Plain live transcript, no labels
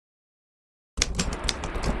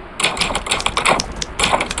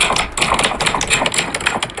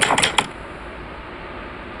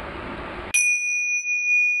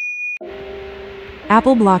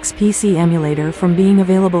Apple blocks PC emulator from being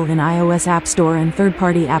available in iOS App Store and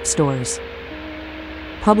third-party app stores.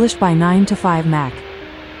 Published by 9 to 5 Mac.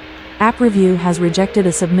 App Review has rejected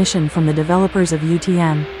a submission from the developers of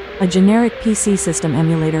UTM, a generic PC system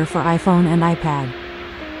emulator for iPhone and iPad.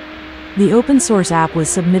 The open-source app was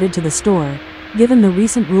submitted to the store, given the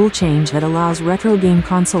recent rule change that allows retro game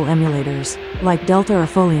console emulators, like Delta or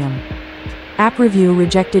Folium. App Review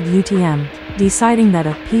rejected UTM, deciding that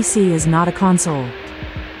a PC is not a console.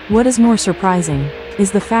 What is more surprising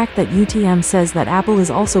is the fact that UTM says that Apple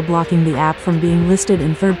is also blocking the app from being listed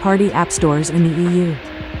in third-party app stores in the EU.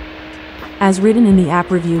 As written in the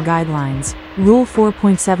App Review guidelines, Rule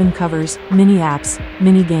 4.7 covers mini-apps,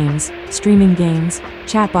 mini-games, streaming games,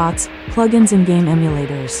 chatbots, plugins and game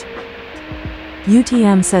emulators.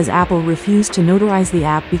 UTM says Apple refused to notarize the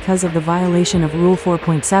app because of the violation of Rule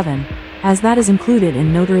 4.7, as that is included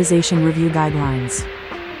in Notarization Review Guidelines.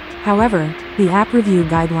 However, the App Review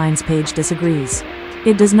Guidelines page disagrees.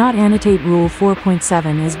 It does not annotate Rule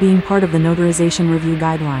 4.7 as being part of the Notarization Review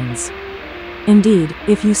Guidelines. Indeed,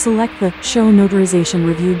 if you select the Show Notarization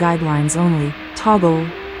Review Guidelines Only toggle,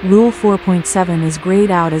 Rule 4.7 is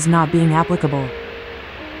grayed out as not being applicable.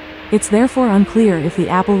 It's therefore unclear if the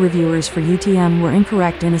Apple reviewers for UTM were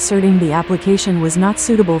incorrect in asserting the application was not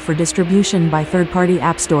suitable for distribution by third-party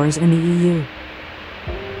app stores in the EU.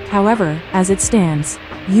 However, as it stands,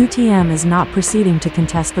 UTM is not proceeding to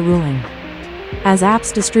contest the ruling. As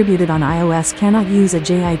apps distributed on iOS cannot use a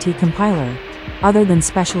JIT compiler, other than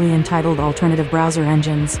specially entitled alternative browser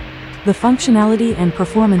engines, the functionality and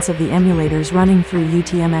performance of the emulators running through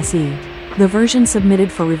UTM SE, the version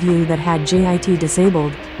submitted for review that had JIT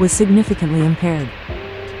disabled, was significantly impaired.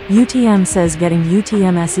 UTM says getting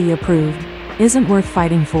UTM SE approved isn't worth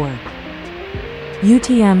fighting for.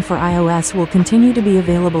 UTM for iOS will continue to be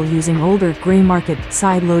available using older gray market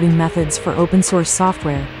side-loading methods for open-source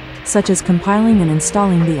software, such as compiling and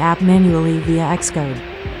installing the app manually via Xcode.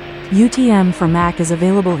 UTM for Mac is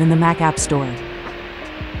available in the Mac App Store.